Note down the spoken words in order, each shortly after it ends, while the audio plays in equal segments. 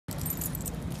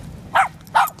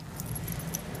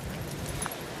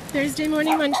Thursday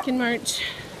morning Munchkin March.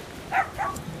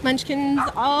 Munchkins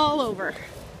all over.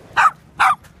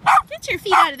 Get your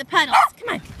feet out of the puddles.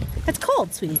 Come on. That's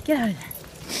cold, sweetie. Get out of there.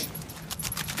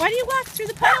 Why do you walk through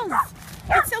the puddles?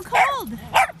 It's so cold.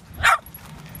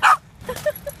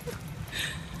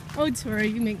 Oh, Tori,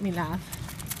 you make me laugh.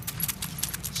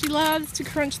 She loves to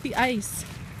crunch the ice.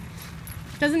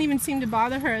 Doesn't even seem to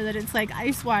bother her that it's like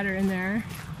ice water in there.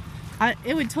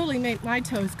 It would totally make my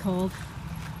toes cold.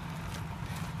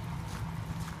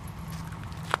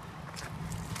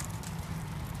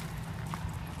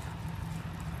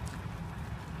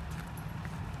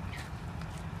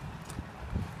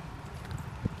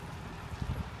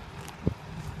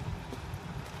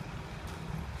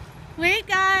 Wait,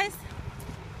 guys.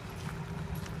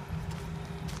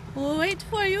 We'll wait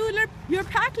for you, your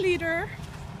pack leader.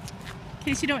 In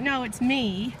case you don't know, it's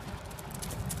me.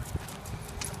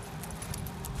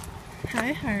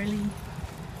 Hi, Harley.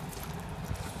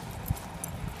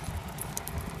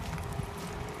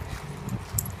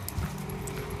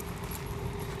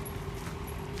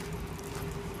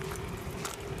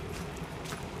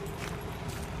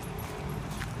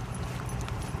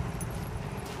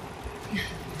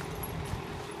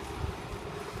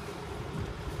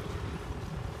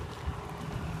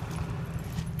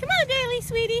 Come on, Bailey,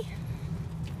 sweetie.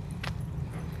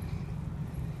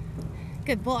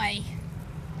 Good boy.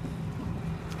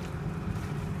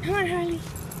 Come on, Harley.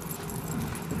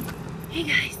 Hey,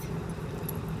 guys.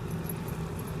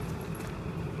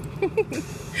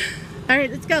 All right,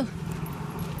 let's go.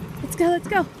 Let's go, let's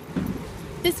go.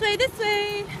 This way, this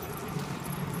way.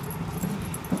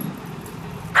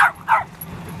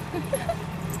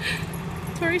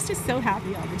 Tori's just so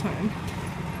happy all the time.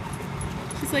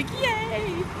 She's like,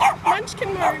 yay,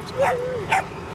 Munchkin March.